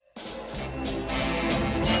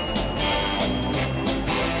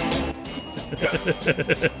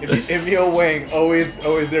Emil Wang, always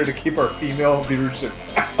there to keep our female leadership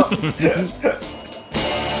down. Just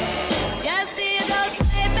hear those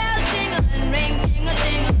sleigh bells jingling, ring,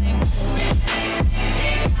 ting-a-ting-a-ling. Ring, ring,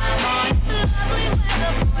 ring, come on, it's lovely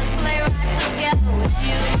weather for a sleigh ride together with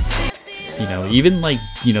you. You know, even like,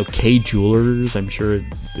 you know, K Jewelers, I'm sure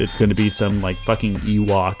it's going to be some like fucking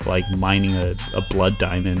Ewok like mining a blood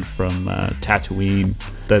diamond from Tatooine.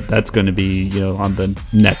 That's going to be, you know, on the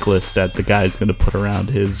necklace that the guy's going to put around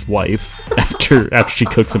his wife after she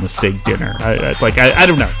cooks him a steak dinner. I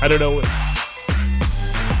don't know. I don't know. Sleigh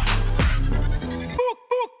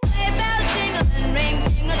bells jingling, ring,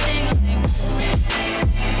 ting-a-ting-a-ling. Ring, ring,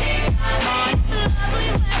 ring, come on, it's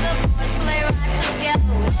lovely weather for a sleigh ride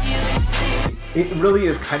together with you. It really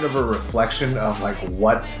is kind of a reflection of like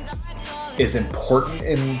what is important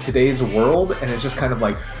in today's world, and it's just kind of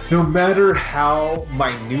like, no matter how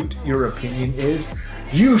minute your opinion is,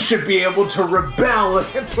 you should be able to rebel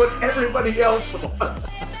against what everybody else wants.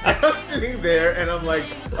 And I'm sitting there and I'm like,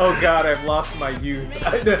 oh god, I've lost my youth.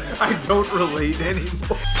 I don't relate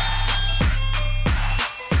anymore.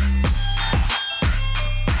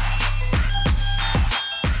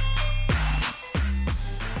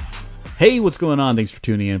 Hey, what's going on? Thanks for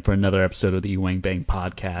tuning in for another episode of the Wangbangin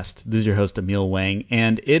podcast. This is your host, Emil Wang,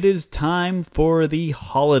 and it is time for the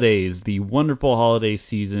holidays, the wonderful holiday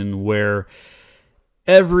season where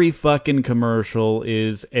every fucking commercial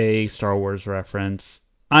is a Star Wars reference.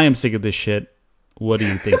 I am sick of this shit. What do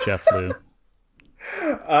you think, Jeff Lou?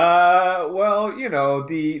 Well, you know,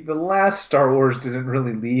 the last Star Wars didn't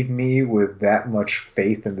really leave me with that much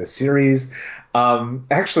faith in the series.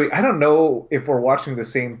 Actually, I don't know if we're watching the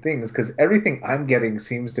same things because everything I'm getting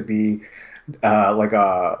seems to be like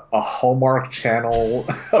a Hallmark Channel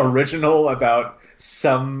original about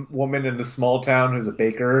some woman in a small town who's a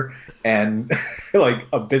baker, and like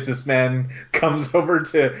a businessman comes over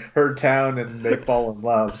to her town and they fall in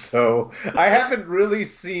love. So I haven't really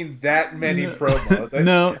seen that many promos.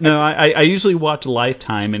 I usually watch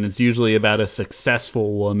Lifetime, and it's usually about a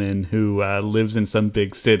successful woman who lives in some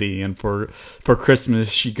big city, and for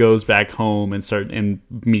Christmas she goes back home and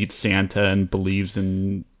meets Santa and believes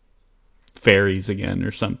in fairies again or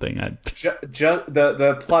something.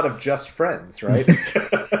 The plot of Just Friends, right?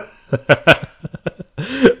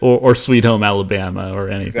 or Sweet Home Alabama or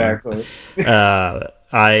anything. Exactly.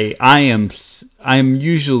 I'm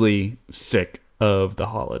usually sick of the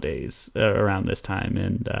holidays around this time,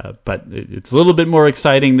 and but it's a little bit more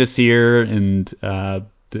exciting this year, and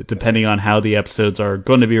depending on how the episodes are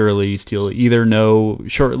going to be released, you'll either know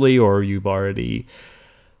shortly or you've already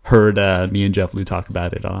heard me and Jeff Lou talk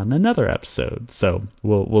about it on another episode. So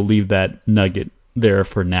we'll leave that nugget there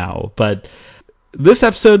for now. But this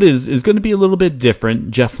episode is going to be a little bit different.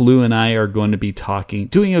 Jeff Lou and I are going to be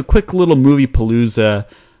doing a quick little movie Palooza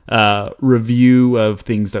review of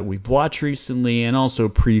things that we've watched recently, and also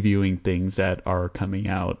previewing things that are coming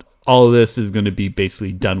out. All of this is going to be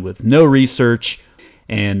basically done with no research,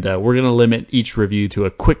 and we're going to limit each review to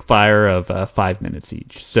a quick fire of 5 minutes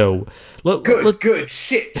each. So, good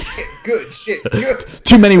shit, good shit, good.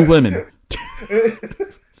 Too many women.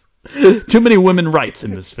 Too many women rights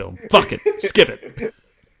in this film. Fuck it. Skip it.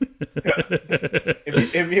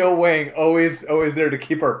 Emil Wang, always there to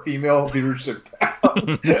keep our female leadership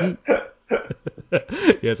down.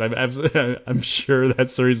 Yes, I'm sure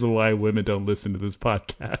that's the reason why women don't listen to this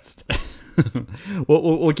podcast.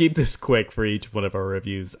 We'll keep this quick for each one of our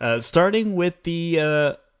reviews. Starting with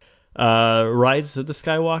the Rise of the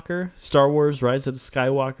Skywalker, Star Wars Rise of the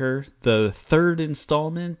Skywalker, the third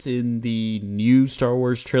installment in the new Star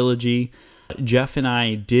Wars trilogy. Jeff and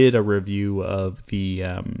I did a review of the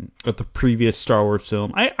previous Star Wars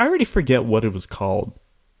film. I already forget what it was called.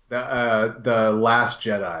 The Last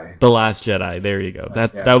Jedi. The Last Jedi. There you go.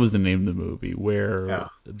 That was the name of the movie where Yeah.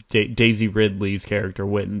 Daisy Ridley's character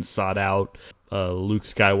went and sought out Luke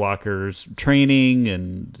Skywalker's training,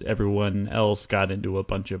 and everyone else got into a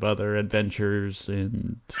bunch of other adventures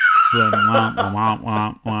and wah, wah,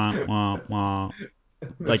 wah, wah, wah, wah.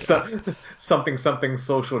 Like something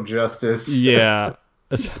social justice. Yeah,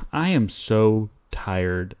 I am so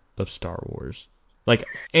tired of Star Wars. Like,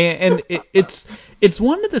 and it's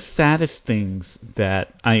one of the saddest things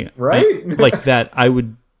that I like that I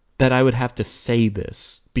would have to say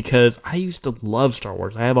this, because I used to love Star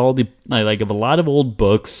Wars. I have I have a lot of old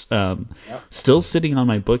books still sitting on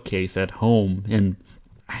my bookcase at home, and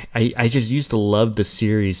I just used to love the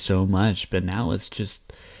series so much, but now it's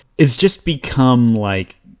just become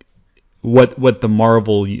like what the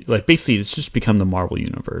Marvel, like, basically it's just become the Marvel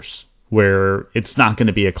universe, where it's not going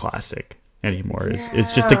to be a classic anymore.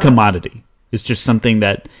 It's just a commodity. It's just something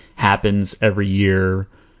that happens every year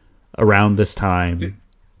around this time.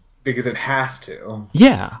 Because it has to.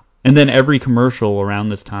 Yeah. And then every commercial around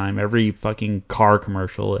this time, every fucking car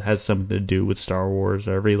commercial, it has something to do with Star Wars.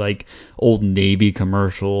 Every like Old Navy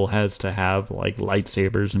commercial has to have like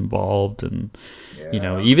lightsabers involved, and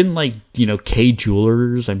Yeah. even like K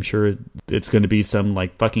Jewelers. I'm sure it's going to be some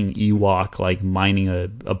like fucking Ewok like mining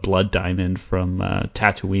a blood diamond from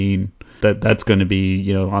Tatooine. That's going to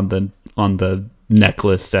be on the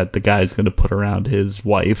necklace that the guy's going to put around his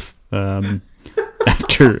wife.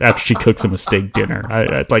 After she cooks him a steak dinner.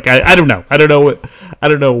 I don't know. I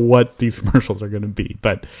don't know what these commercials are going to be,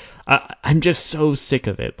 but I'm just so sick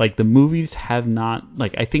of it. Like the movies have not,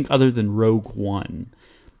 like, I think other than Rogue One,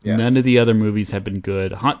 none of Yes. the other movies have been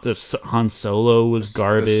good. Han Solo was The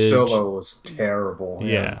garbage. Solo was terrible.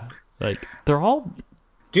 Yeah. Yeah, like they're all.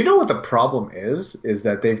 Do you know what the problem is? Is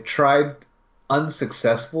that they've tried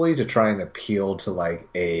unsuccessfully to try and appeal to like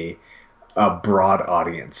a broad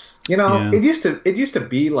audience. Yeah, It used to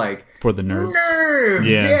be like for the nerds. nerds,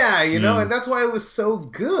 Yeah, yeah, yeah, and that's why it was so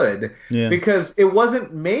good yeah. because it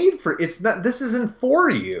wasn't made for it's not this isn't for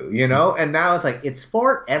you, and now it's like it's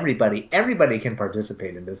for everybody. Everybody can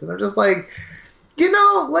participate in this, and they're just like,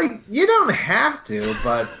 like you don't have to,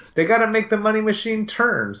 but they got to make the money machine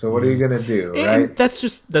turn. So what are you Yeah. gonna do, And right?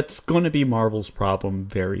 that's going to be Marvel's problem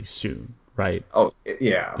very soon, right? Oh,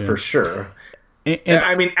 yeah, Yeah. for sure. And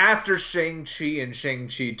I mean, after Shang-Chi and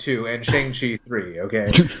Shang-Chi 2 and Shang-Chi 3,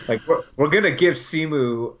 okay? Like, we're gonna give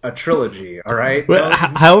Simu a trilogy, all right? well,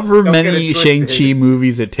 Don't however don't get it many Shang-Chi twisted.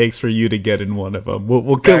 movies it takes for you to get in one of them,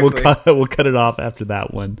 Exactly. we'll cut it off after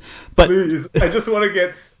that one. But Please, I just want to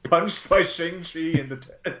get punched by Shang-Chi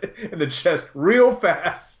in the chest real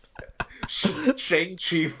fast.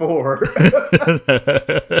 Shang-Chi 4.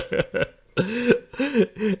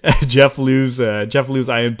 Jeff Liu's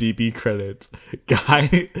IMDb credits.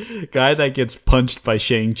 Guy that gets punched by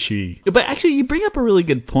Shang-Chi. But actually you bring up a really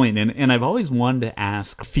good point, and I've always wanted to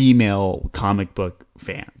ask female comic book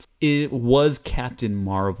fans. It was Captain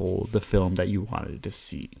Marvel the film that you wanted to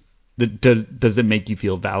see. Does it make you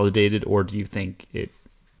feel validated, or do you think it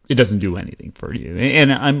doesn't do anything for you?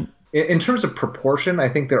 And I'm In terms of proportion, I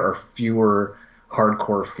think there are fewer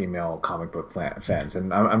hardcore female comic book fans,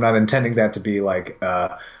 and I'm not intending that to be like,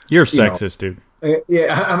 you're you know, sexist, dude.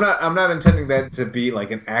 yeah, I'm not intending that to be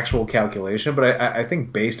like an actual calculation, but I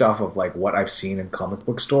think based off of like what I've seen in comic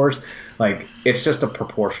book stores, like it's just a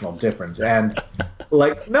proportional difference. And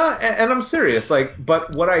like no, and I'm serious. Like,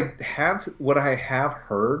 but what I have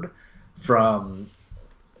heard from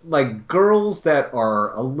like girls that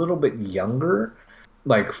are a little bit younger,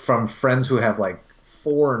 like from friends who have like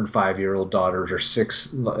 4 and 5 year old daughters or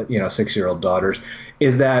 6 year old daughters,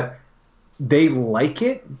 is that they like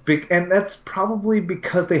it, and that's probably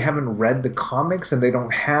because they haven't read the comics and they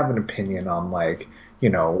don't have an opinion on like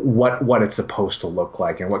what it's supposed to look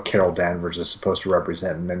like and what Carol Danvers is supposed to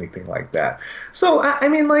represent and anything like that. So I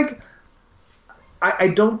mean, like I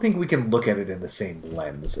don't think we can look at it in the same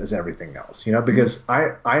lens as everything else, because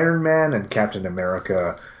Iron Man and Captain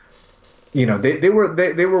America, they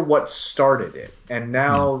were what started it, and Yeah.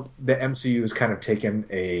 now the MCU has kind of taken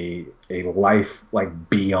a life like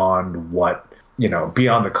beyond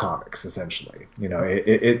the comics. Essentially,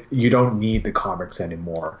 you don't need the comics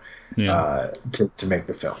anymore Yeah. to make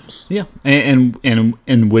the films. Yeah, and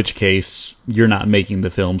in which case you're not making the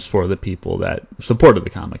films for the people that supported the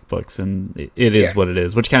comic books, and it is Yeah, what it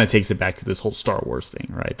is. Which kind of takes it back to this whole Star Wars thing,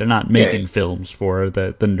 right? They're not yeah, making films for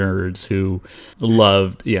the nerds who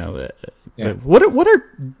loved, yeah.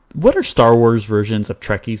 what are Star Wars versions of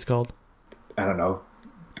Trekkies called? I don't know.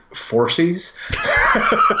 Forces,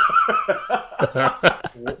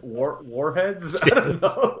 warheads. I don't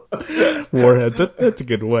know. Warheads. That's a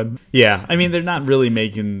good one. Yeah, I mean they're not really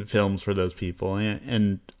making films for those people,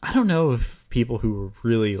 and I don't know if people who were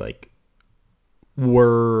really like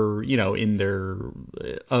were in their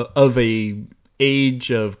of a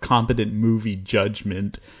age of competent movie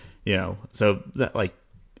judgment, so that like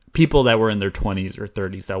people that were in their 20s or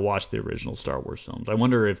 30s that watched the original Star Wars films. I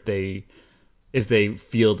wonder if they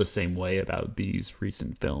feel the same way about these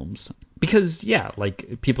recent films, because yeah,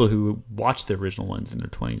 like people who watched the original ones in their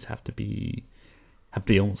 20s have to be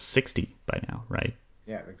almost 60 by now, right?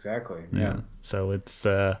 Yeah, exactly. Yeah, Yeah. so it's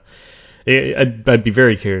I'd be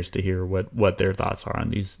very curious to hear what their thoughts are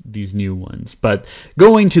on these new ones. But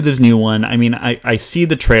going to this new one, I mean, I see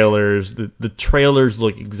the trailers. The trailers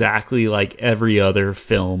look exactly like every other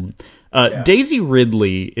film. Yeah. Daisy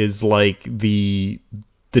Ridley is like the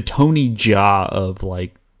Tony Jaa of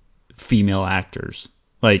like female actors.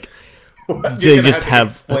 Like You're they gonna just have to have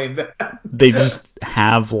explain that. they just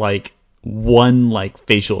have like one like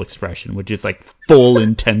facial expression, which is like full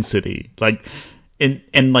intensity. Like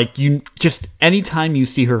and like you just anytime you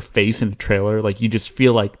see her face in a trailer, like you just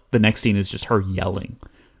feel like the next scene is just her yelling.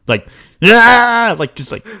 Like yeah, like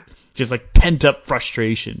just like pent up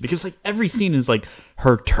frustration because like every scene is like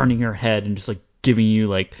her turning her head and just like giving you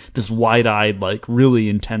like this wide-eyed like really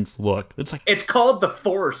intense look. It's like It's called the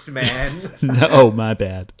Force, man. no, my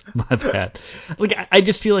bad. My bad. Like I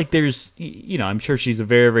just feel like there's I'm sure she's a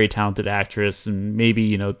very very talented actress and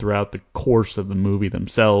maybe throughout the course of the movie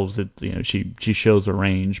themselves she shows a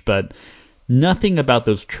range, but nothing about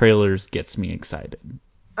those trailers gets me excited.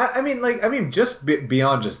 Just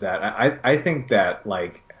beyond just that, I think that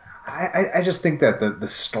I just think that the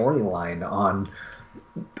storyline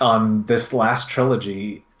on this last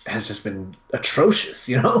trilogy has just been atrocious.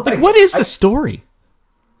 Like what is the I story?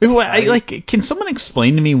 I Like can someone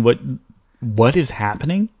explain to me what is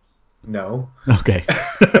happening? no. Okay.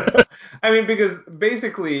 Because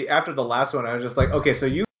basically after the last one, I was just like, okay, so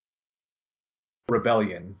you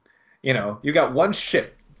rebellion, you got one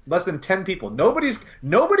ship, less than 10 people.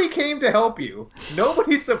 Nobody came to help you.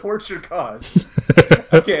 Nobody supports your cause.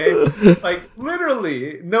 Okay, like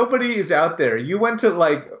literally nobody is out there. You went to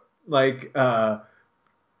like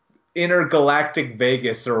intergalactic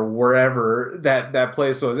Vegas or wherever that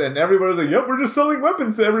place was, and everybody was like, "Yep, we're just selling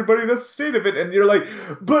weapons to everybody. That's the state of it." And you're like,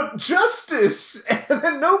 "But justice," and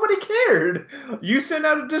then nobody cared. You sent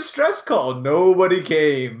out a distress call, nobody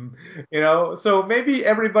came. So maybe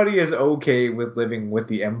everybody is okay with living with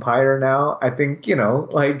the Empire now. I think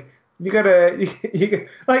like you gotta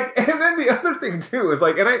like, and then the other thing too is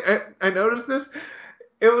like, and I noticed this.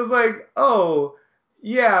 It was like, oh.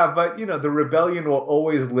 Yeah, but the rebellion will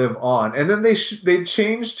always live on. And then they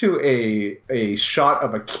changed to a shot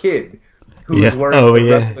of a kid who's Yeah. wearing Oh the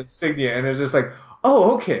yeah. rebel insignia, and it's just like,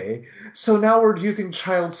 oh, okay. So now we're using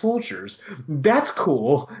child soldiers. That's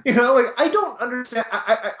cool. Like I don't understand.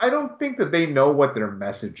 I don't think that they know what their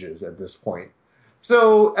message is at this point.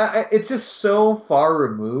 So it's just so far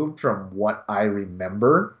removed from what I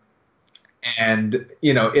remember, and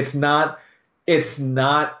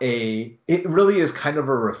it really is kind of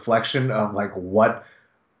a reflection of like what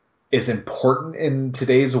is important in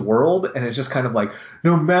today's world, and it's just kind of like,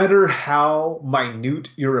 no matter how minute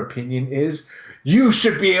your opinion is, you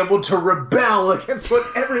should be able to rebel against what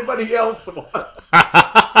everybody else wants.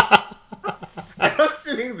 And I'm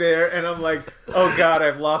sitting there and I'm like, oh god,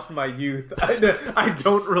 I've lost my youth. I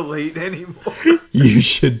don't relate anymore. You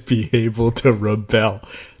should be able to rebel.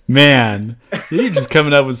 Man, you're just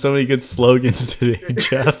coming up with so many good slogans today,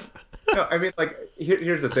 Jeff. No, like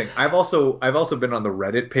here's the thing. I've also been on the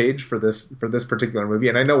Reddit page for this particular movie,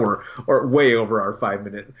 and I know we're way over our 5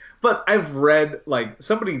 minute, but I've read like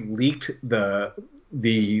somebody leaked the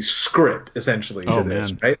script essentially to Oh this,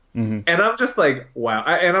 man. right? Hmm. And I'm just like, wow.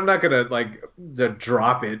 And I'm not gonna like to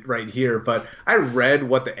drop it right here, but I read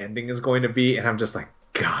what the ending is going to be, and I'm just like,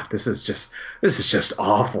 God, this is just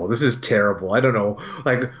awful. This is terrible. I don't know,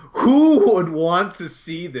 like who would want to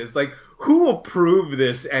see this? Like who approved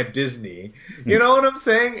this at Disney? You know what I'm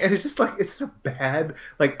saying? And it's just like it's a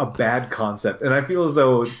bad concept, and I feel as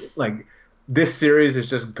though like this series is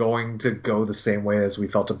just going to go the same way as we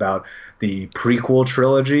felt about the prequel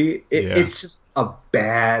trilogy. Yeah. It's just a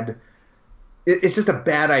bad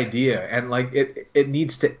idea, and like it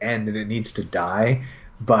needs to end and it needs to die.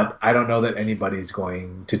 But I don't know that anybody's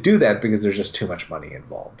going to do that because there's just too much money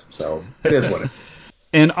involved. So it is what it is.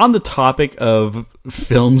 And on the topic of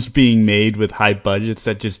films being made with high budgets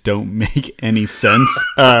that just don't make any sense,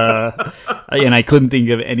 and I couldn't think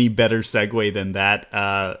of any better segue than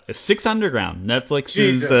that. Six Underground, Netflix's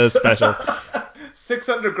Jesus. special. Six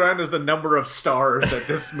Underground is the number of stars that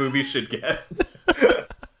this movie should get.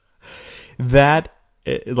 That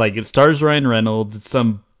like it stars Ryan Reynolds. It's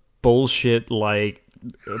some bullshit like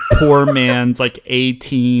poor man's like A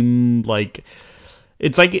team. Like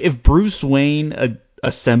it's like if Bruce Wayne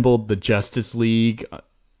assembled the Justice League I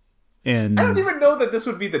don't and even know that this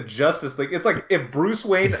would be the Justice League. It's like if Bruce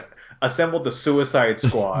Wayne assembled the Suicide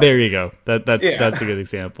Squad. there you go. That's a Yeah. good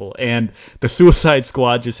example. And the Suicide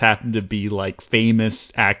Squad just happened to be like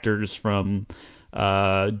famous actors from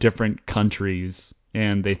different countries,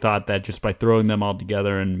 and they thought that just by throwing them all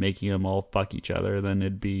together and making them all fuck each other, then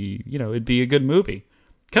it'd be a good movie.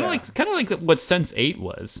 Yeah. Kind of like what Sense Eight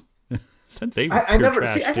was. Sense Eight was I pure never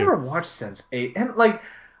see. trash I too. never watched Sense Eight, and like you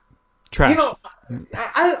Trash. know,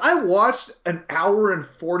 I watched an hour and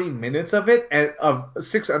 40 minutes of it and of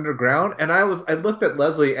Six Underground, and I looked at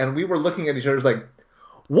Leslie, and we were looking at each other like,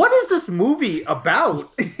 what is this movie about?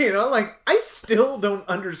 Like I still don't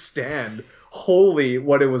understand wholly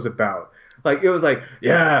what it was about. Like it was like,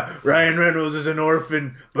 yeah, Ryan Reynolds is an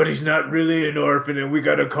orphan, but he's not really an orphan, and we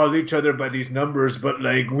gotta call each other by these numbers, but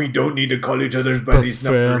like we don't need to call each other by But these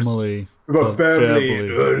numbers. family. About But family and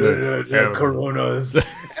family. But family. Coronas. And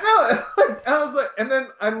I was like, and then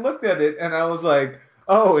I looked at it and I was like,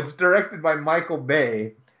 oh, it's directed by Michael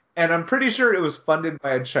Bay, and I'm pretty sure it was funded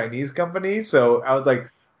by a Chinese company. So I was like,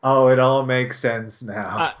 oh, it all makes sense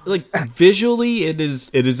now. Like visually, it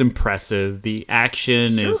is impressive. The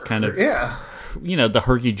action is kind Sure, of, yeah, the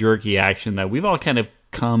herky jerky action that we've all kind of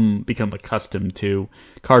become accustomed to.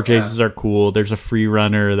 Car yeah, chases are cool. There's a free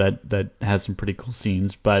runner that has some pretty cool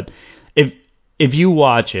scenes. But if if you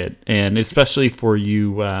watch it, and especially for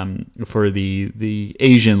you, for the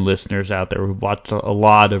Asian listeners out there who've watched a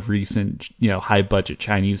lot of recent, high budget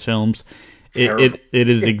Chinese films, it, terrible. it it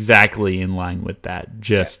is exactly in line with that. Yeah,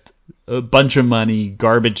 Just a bunch of money,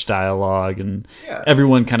 garbage dialogue, and yeah,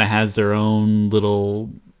 everyone kind of has their own little,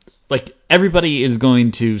 like, everybody is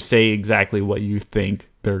going to say exactly what you think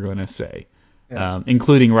they're going to say, yeah,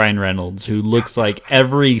 including Ryan Reynolds, who looks like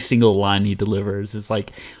every single line he delivers is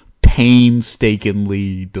like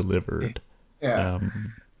painstakingly delivered. yeah.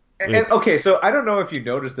 Um, And it, okay, so I don't know if you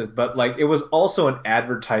noticed this, but like it was also an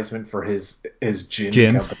advertisement for his gin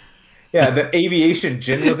Jin. company. Yeah, the aviation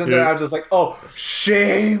gin was in there. I was just like, oh,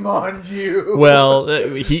 shame on you. Well,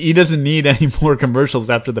 he doesn't need any more commercials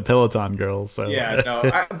after the Peloton girl, so Yeah, no,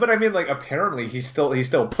 but I mean, like, apparently he's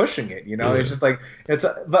still pushing it. It's yeah. just like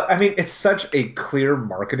but I mean, it's such a clear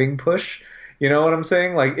marketing push. You know what I'm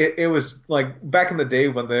saying? Like, it was like back in the day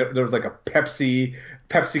when there was like a Pepsi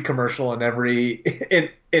commercial in every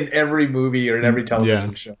in every movie or in every Yeah.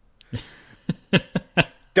 television show.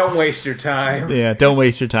 Don't waste your time. Yeah, don't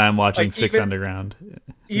waste your time watching Like Six Underground.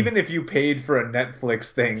 even if you paid for a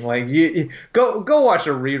Netflix thing, like you go watch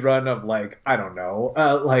a rerun of like I don't know,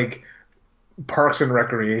 like Parks and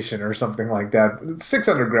Recreation or something like that. Six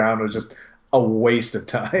Underground was just a waste of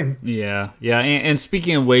time. Yeah, yeah. And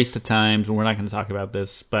speaking of waste of times, we're not going to talk about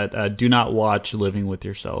this, but do not watch Living with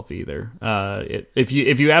Yourself either. If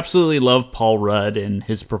you absolutely love Paul Rudd and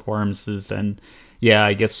his performances, then yeah,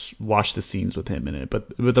 I guess watch the scenes with him in it.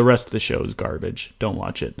 But the rest of the show is garbage. Don't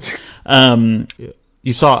watch it. Um,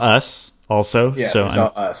 you saw Us also, Yes, so I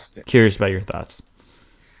saw I'm Us. curious about your thoughts.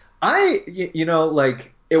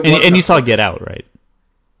 Like it And wasn't you a saw Get perfect. Out, right?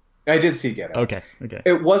 I did see Get Out. Okay, okay.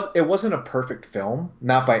 It wasn't a perfect film,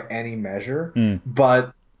 not by any measure, Mm,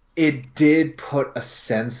 but it did put a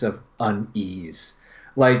sense of unease.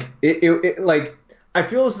 Like like I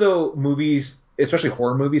feel as though movies, especially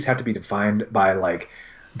horror movies, have to be defined by like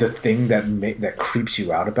the thing that creeps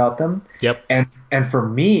you out about them. yep. And for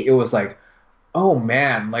me, it was like, oh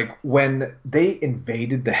man, like when they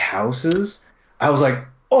invaded the houses, I was like,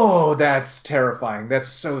 oh, that's terrifying. That's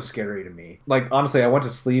so scary to me. Like honestly, I went to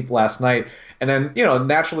sleep last night, and then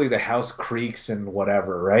naturally the house creaks and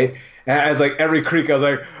whatever, right? And as like every creak, I was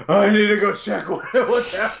like, oh, I need to go check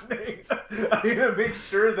what's happening. I need to make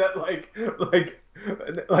sure that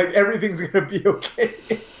like everything's gonna be okay.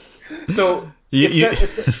 So You,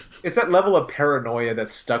 it's you, that level of paranoia that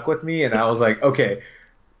stuck with me, and I was like, okay,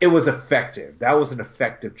 it was effective. That was an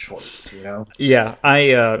effective choice. Yeah,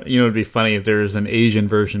 it'd be funny if there was an Asian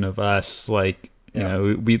version of Us. Like, Yeah.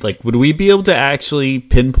 we like, would we be able to actually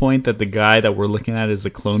pinpoint that the guy that we're looking at is a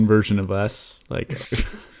clone version of us? Like,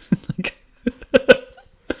 like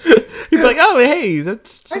he'd be like, oh, hey,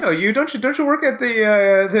 that's I know just. you. Don't you work at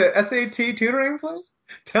the SAT tutoring place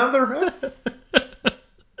down the road?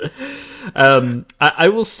 I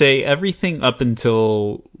will say everything up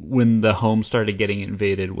until when the home started getting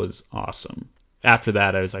invaded was awesome. After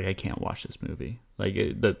that, I was like, I can't watch this movie. Like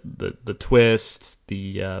the twist,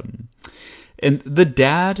 and the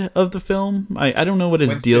dad of the film, I don't know what his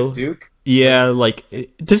Winston deal. Duke. Yeah, Winston.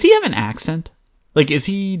 like, does he have an accent? Like, is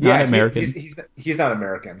he not Yeah, he's American? he's not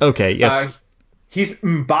American. Okay, Uh, yes. he's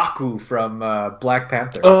M'Baku from Black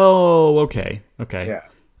Panther. Oh, okay, okay.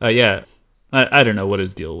 Yeah. Yeah. I don't know what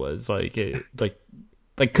his deal was. Like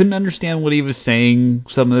couldn't understand what he was saying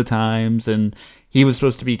some of the times, and he was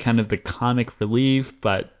supposed to be kind of the comic relief,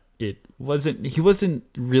 but it wasn't. He wasn't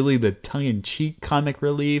really the tongue-in-cheek comic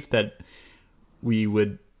relief that we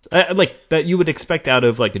would like that you would expect out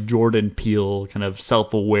of like a Jordan Peele kind of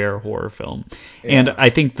self-aware horror film. And Yeah. I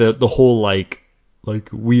think the whole like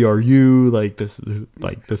we are you, like this.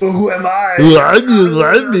 But who am I?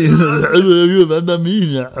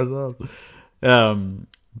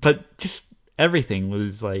 But just everything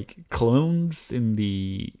was like clones in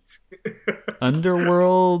the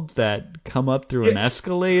underworld that come up through Yeah. an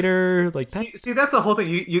escalator, like that. See, that's the whole thing.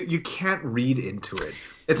 You can't read into it.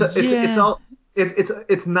 It's Yeah, all.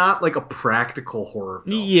 it's not like a practical horror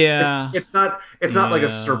film. It's Yeah, it's not it's not like a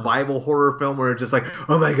yeah. survival horror film where it's just like,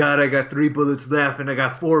 oh my God, I got 3 bullets left and I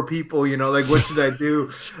got 4 people, like what should I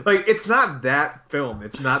do? Like it's not that film.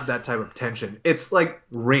 It's not that type of tension. It's like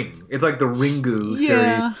Ring. It's like the Ringu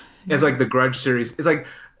series. Yeah. It's like the Grudge series. It's like,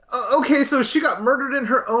 okay, so she got murdered in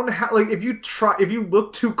her own house. Like if you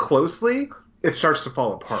look too closely, it starts to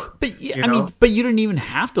fall apart. But yeah, You I mean, know? but you didn't even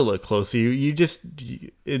have to look close. It's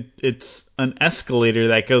an escalator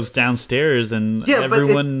that goes downstairs, and Yeah, but it's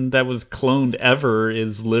everyone that was cloned ever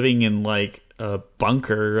is living in like a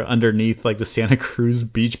bunker underneath like the Santa Cruz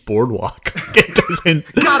Beach boardwalk. It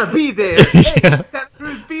doesn't. gotta be there. Hey, Yeah, Santa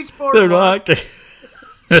Cruz Beach they're Boardwalk. not.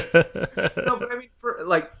 No, but I mean, for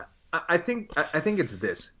like, I think it's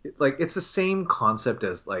this. Like, it's the same concept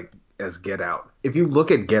as as Get Out. If you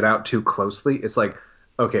look at Get Out too closely, it's like,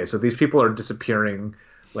 okay, so these people are disappearing.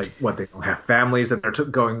 Like, what, they don't have families that they're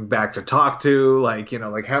going back to talk to. Like,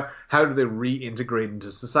 like how do they reintegrate into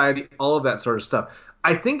society? All of that sort of stuff.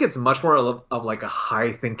 I think it's much more of like a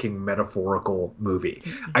high thinking metaphorical movie.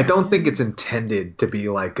 I don't think it's intended to be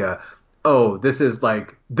like a, oh, this is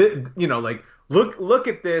like like look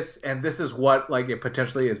at this and this is what like it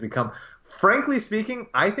potentially has become. Frankly speaking,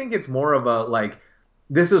 I think it's more of a like,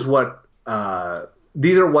 this is what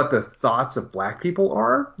these are what the thoughts of black people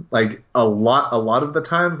are, like a lot of the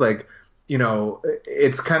times, like,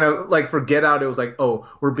 it's kind of like for Get Out, it was like, oh,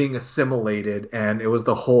 we're being assimilated, and it was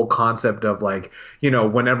the whole concept of like,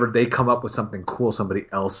 whenever they come up with something cool, somebody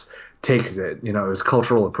else takes it. It was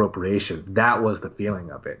cultural appropriation. That was the feeling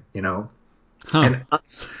of it. Huh.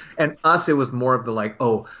 And us, it was more of the like,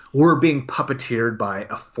 oh, we're being puppeteered by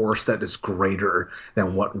a force that is greater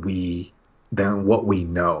than what we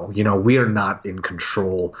know. We are not in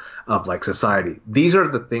control of like society. These are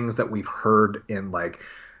the things that we've heard in like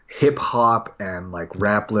hip hop and like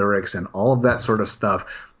rap lyrics and all of that sort of stuff.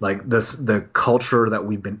 Like the culture that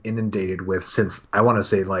we've been inundated with since, I want to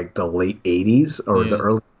say, like the late 80s or the Yeah.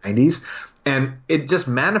 early 90s. And it just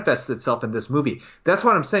manifests itself in this movie. That's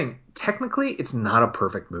what I'm saying. Technically, it's not a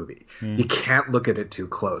perfect movie. Yeah. You can't look at it too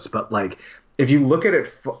close. But like, if you look at it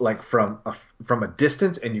like from a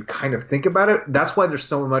distance and you kind of think about it, that's why there's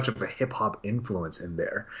so much of a hip hop influence in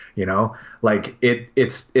there. Like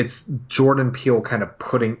it's Jordan Peele kind of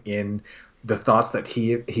putting in the thoughts that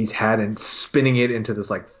he's had and spinning it into this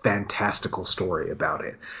like fantastical story about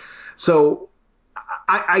it. So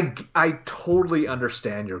I totally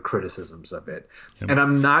understand your criticisms of it, Yep. and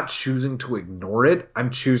I'm not choosing to ignore it. I'm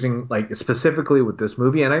choosing, like, specifically with this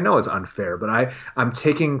movie, and I know it's unfair, but I'm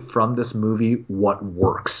taking from this movie what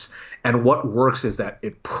works, and what works is that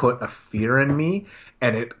it put a fear in me,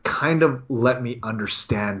 and it kind of let me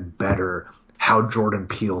understand better how Jordan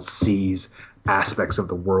Peele sees aspects of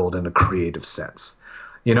the world in a creative sense.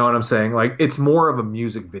 You know what I'm saying? Like, it's more of a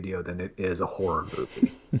music video than it is a horror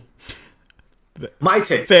movie. My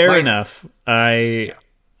take. Fair My take. enough. I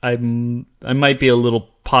might be a little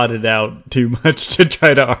potted out too much to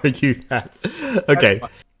try to argue that. That's Okay. fine.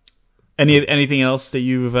 Anything else that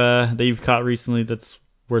you've caught recently that's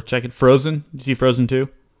worth checking? Frozen? Did you see Frozen 2?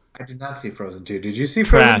 I did not see Frozen 2. Did you see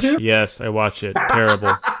Frozen Trash. 2? Yes, I watched it.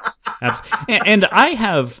 Terrible. And I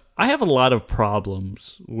have a lot of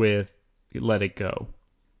problems with Let It Go.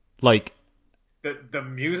 Like The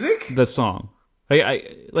music? the song.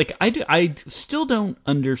 I still don't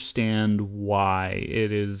understand why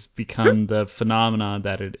it has become the phenomenon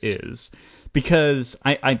that it is, because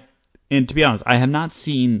and to be honest, I have not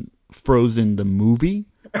seen Frozen the movie.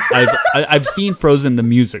 I've seen Frozen the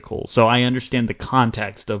musical, so I understand the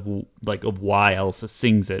context of why Elsa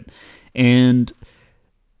sings it, and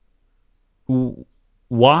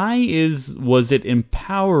why was it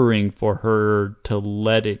empowering for her to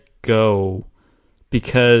let it go?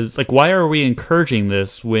 Because, like, why are we encouraging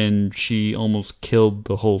this when she almost killed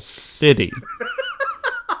the whole city?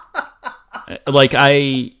 Like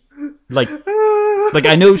like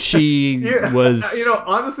I know she Yeah, was.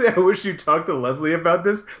 honestly, I wish you talked to Leslie about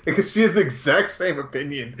this because she has the exact same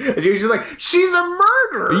opinion. She was just like, she's a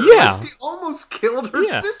murderer. Like, Yeah, she almost killed her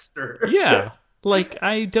yeah, sister. yeah. Like,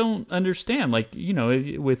 I don't understand. Like,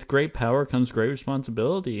 with great power comes great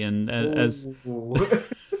responsibility, and as Ooh.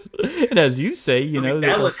 and as you say, I mean,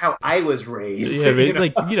 that was how I was raised, yeah,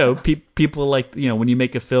 but like, people, like, when you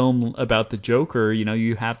make a film about the Joker,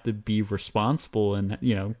 you have to be responsible, and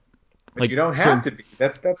But like, you don't have so. to be.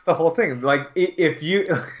 That's the whole thing. Like, if you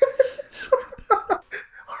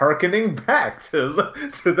harkening back to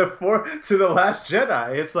the Last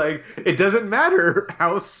Jedi. It's like, it doesn't matter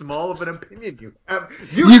how small of an opinion you have.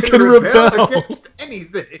 You You can can rebel rebel. against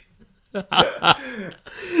anything.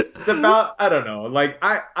 It's about, I don't know, like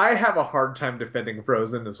I have a hard time defending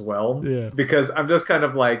Frozen as well Yeah. because I'm just kind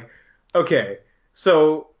of like, okay,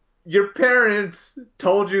 so your parents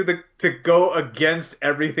told you to go against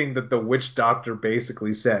everything that the witch doctor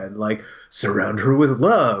basically said, like surround her with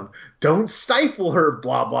love, don't stifle her,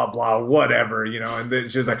 blah blah blah, whatever, and then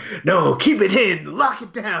she was like, no, keep it in, lock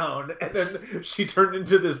it down, and then she turned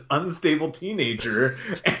into this unstable teenager,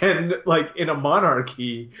 and like in a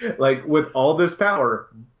monarchy, like with all this power,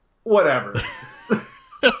 whatever.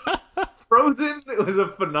 Frozen was a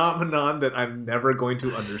phenomenon that I'm never going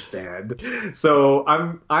to understand. So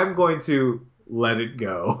I'm going to let it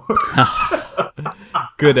go.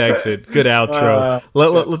 Good exit. Good outro.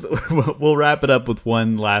 Yeah. We'll wrap it up with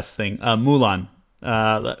one last thing. Mulan.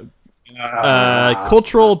 Uh, Ah.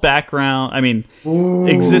 Cultural background. I mean,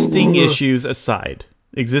 existing Ooh. issues aside.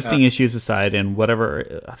 Uh, Existing issues aside, and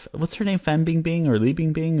whatever. What's her name? Fan Bingbing or Li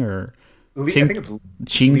Bingbing or I Ting think it's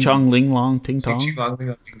Ching Lee Chong Ling Long Ting Ching Tong. Long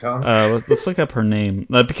Ting Tong. Let's look up her name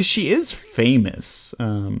because she is famous.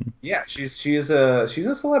 Yeah, she's a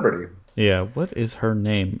celebrity. Yeah, what is her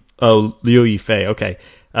name? Oh, Liu Yifei. Okay.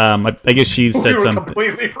 I guess she We said were something.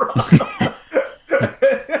 completely wrong.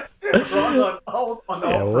 Wrong on all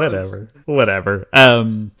Yeah, fronts. whatever.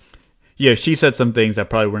 Yeah, she said some things that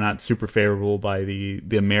probably were not super favorable by the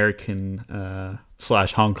American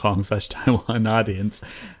slash Hong Kong slash Taiwan audience.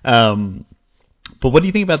 Um, but what do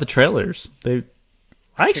you think about the trailers? I I think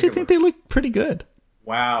actually it think looks they look pretty good.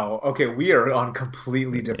 wow. Okay, we are on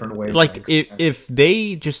completely different Like wavelengths. if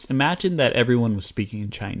they just imagine that everyone was speaking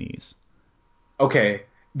in Chinese. Okay,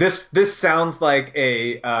 this sounds like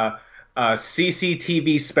a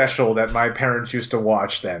CCTV special that my parents used to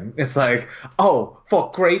watch. Then it's like, oh,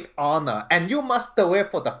 for great honor, and you must do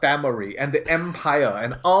it for the family and the empire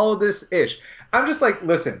and all this ish. I'm just like,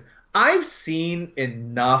 listen, I've seen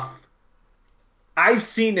enough. I've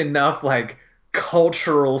seen enough like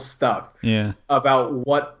cultural stuff Yeah. about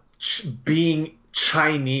what being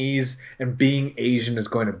Chinese and being Asian is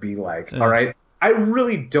going to be like. All Uh, right. I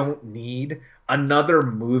really don't need another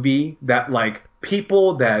movie that like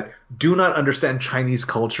people that do not understand Chinese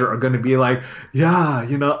culture are going to be like, yeah,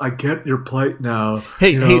 I get your plight now.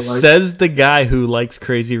 hey, Like, says the guy who likes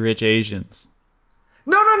Crazy Rich Asians.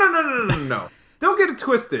 no, no, no, no, no, no, no, no. Don't get it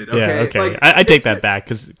twisted, Yeah, okay? okay. Like, I take that back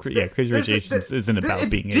because yeah, Crazy Rich there's Asians isn't about it's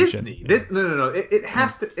being Asian. Disney. Yeah. No, no, no. It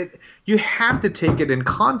has to. You have to take it in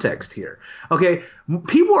context here. Okay,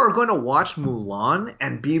 people are going to watch Mulan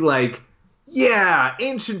and be like, "Yeah,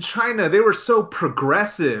 ancient China, they were so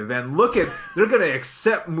progressive, and look at they're going to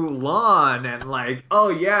accept Mulan, and like, oh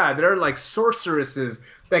yeah, they're like sorceresses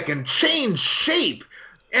that can change shape."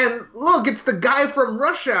 And look, it's the guy from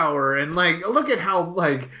Rush Hour, and like, look at how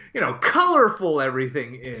like colorful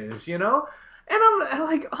everything is. And I'm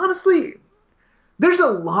like, honestly, there's a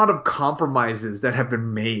lot of compromises that have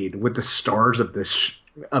been made with the stars of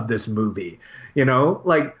this movie.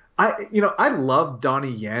 Like I love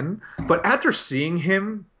Donnie Yen, but after seeing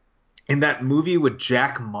him in that movie with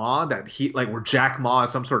Jack Ma, that he like where Jack Ma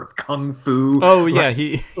is some sort of kung fu Oh like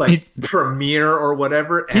yeah, like premier or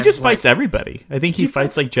whatever, he and just like fights everybody. I think he he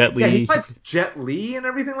fights fights like Jet yeah, he Li. fights Jet Li and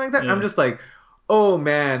everything like that. I'm Yeah. just like, oh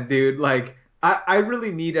man, dude, like I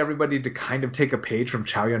really need everybody to kind of take a page from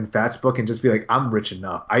Chow Yun Fat's book and just be like, I'm rich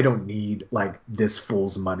enough. I don't need like this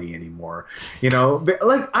fool's money anymore. But,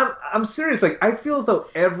 like I'm serious. Like I feel as though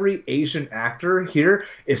every Asian actor here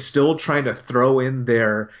is still trying to throw in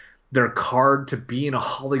their card to be in a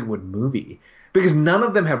Hollywood movie because none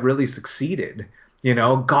of them have really succeeded.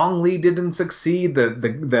 Gong Li didn't succeed.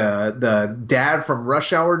 The dad from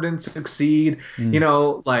Rush Hour didn't succeed.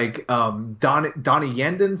 Mm. Like Donnie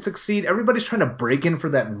Yen didn't succeed. Everybody's trying to break in for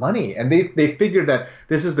that money, and they figured that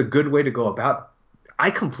this is the good way to go about it.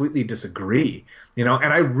 I completely disagree. And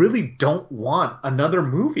I really don't want another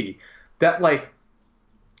movie that like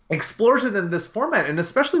explores it in this format, and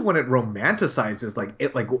especially when it romanticizes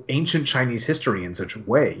like ancient Chinese history in such a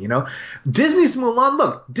way. Disney's Mulan.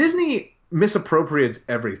 Look, Disney misappropriates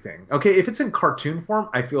everything. Okay, if it's in cartoon form,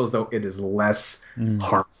 I feel as though it is less Mm.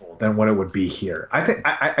 harmful than what it would be here. I think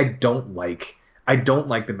I don't like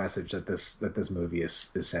the message that this movie is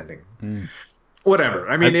sending. Mm. Whatever.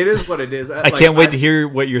 I I mean, it is what it is. I Like, can't wait to hear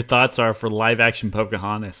what your thoughts are for live action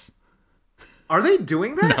Pocahontas. are they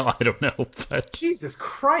doing that? No, I don't know, but Jesus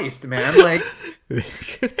Christ, man! Like,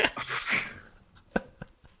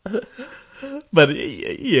 but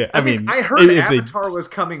yeah, I I mean, mean, I heard if they Avatar was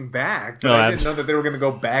coming back, but oh, I didn't know that they were going to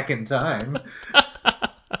go back in time.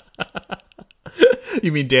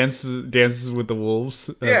 you mean dances with the wolves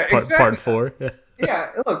Yeah, part exactly. four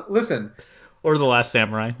Yeah, look, listen. or the Last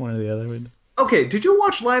Samurai, one or the other. Okay, did you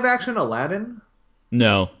watch live action Aladdin?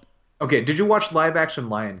 No, Okay, did you watch live action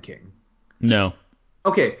Lion King? no.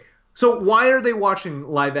 Okay, so why are they watching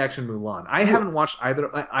live action Mulan? I W- haven't watched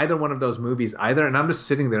either one of those movies either, and I'm just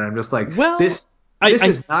sitting there. I'm just like, Well, this I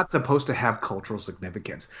is not supposed to have cultural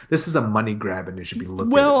significance. This is a money grab, and it should be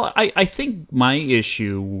looked at. well, I think my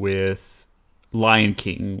issue with Lion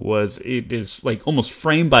King was it is like almost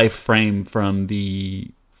frame by frame from the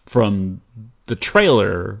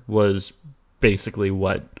trailer was basically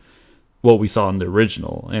what we saw in the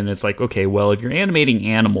original, and it's like, okay, well, if you're animating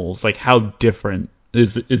animals, like how different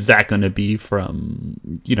is that going to be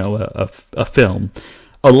from a film?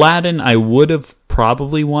 Aladdin, I would have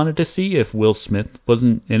probably wanted to see if Will Smith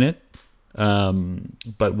wasn't in it,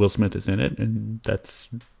 but Will Smith is in it, and that's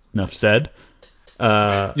enough said.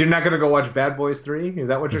 You're not gonna go watch Bad Boys 3? Is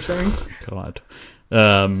that what you're saying? God,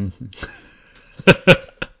 um,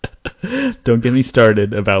 don't get me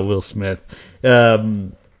started about Will Smith.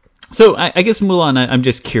 So I guess Mulan, I'm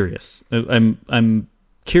just curious. I'm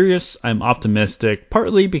curious. I'm optimistic.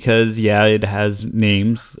 Partly because it has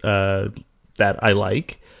names that I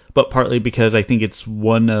like, but partly because I think it's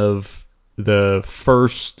one of the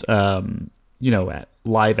first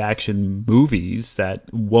live action movies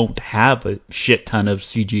that won't have a shit ton of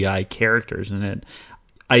CGI characters in it.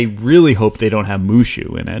 I really hope they don't have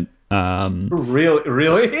Mushu in it. Really,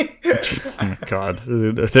 really? Oh my god,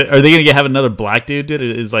 are they gonna have another black dude? Dude,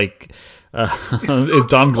 is like, is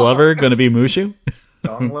Don Glover gonna be Mushu?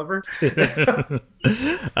 Dong lover?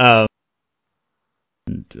 um,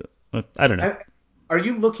 I don't know. I, are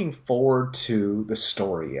you looking forward to the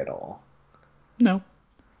story at all? No,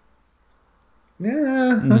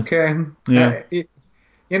 Yeah, no. okay. Yeah,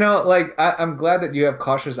 Like I'm glad that you have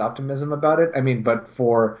cautious optimism about it. I mean, but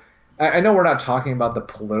I know we're not talking about the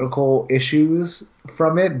political issues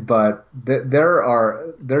from it, but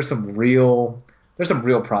there's some real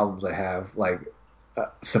problems I have like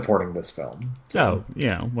supporting this film. So oh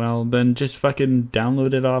yeah. Well, then just fucking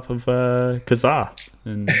download it off of Kazaa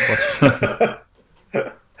and watch.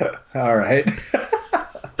 all right.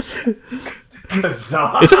 Is that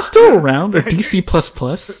Huzzah! still around or DC plus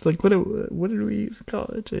plus? Like what did we used to call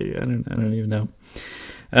it? I don't even know.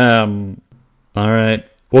 All right.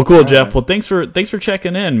 Well, cool, All Jeff. right. Well, thanks for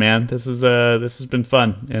checking in, man. This has been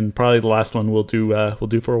fun, and probably the last one we'll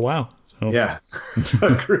do for a while. So, Yeah.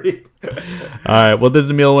 Agreed. all right. Well, this is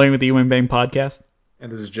Emil Wang with the Bang podcast. And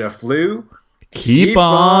this is Jeff Liu. Keep Keep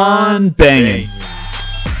on on banging. banging.